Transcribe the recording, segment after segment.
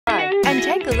and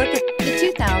take a look at the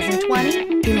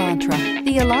 2020 Elantra.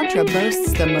 The Elantra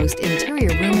boasts the most interior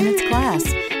room in its class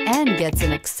and gets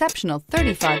an exceptional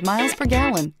 35 miles per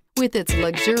gallon. With its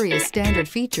luxurious standard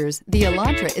features, the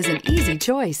Elantra is an easy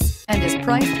choice and is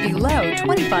priced below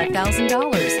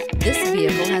 $25,000. This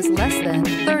vehicle has less than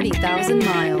 30,000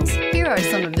 miles. Here are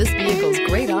some of this vehicle's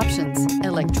great options: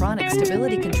 electronic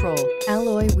stability control,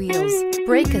 alloy wheels,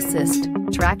 brake assist,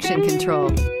 traction control,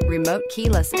 remote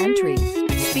keyless entry,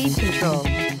 speed control,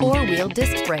 four-wheel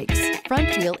disc brakes,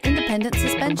 front-wheel independent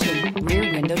suspension,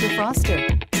 rear window defroster,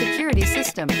 security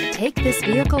system. Take this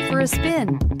vehicle for a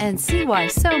spin and see why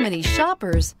so many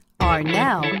shoppers are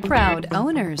now proud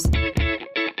owners.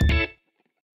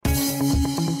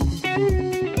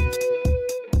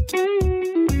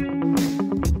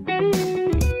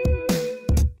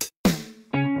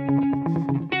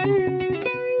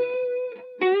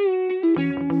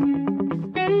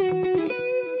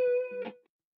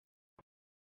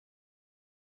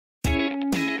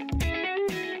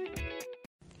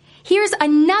 Here's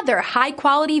another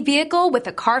high-quality vehicle with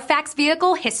a Carfax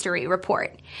Vehicle History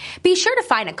Report. Be sure to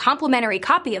find a complimentary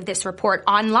copy of this report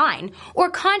online or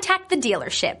contact the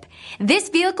dealership. This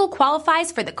vehicle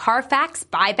qualifies for the Carfax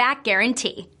Buyback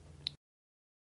Guarantee.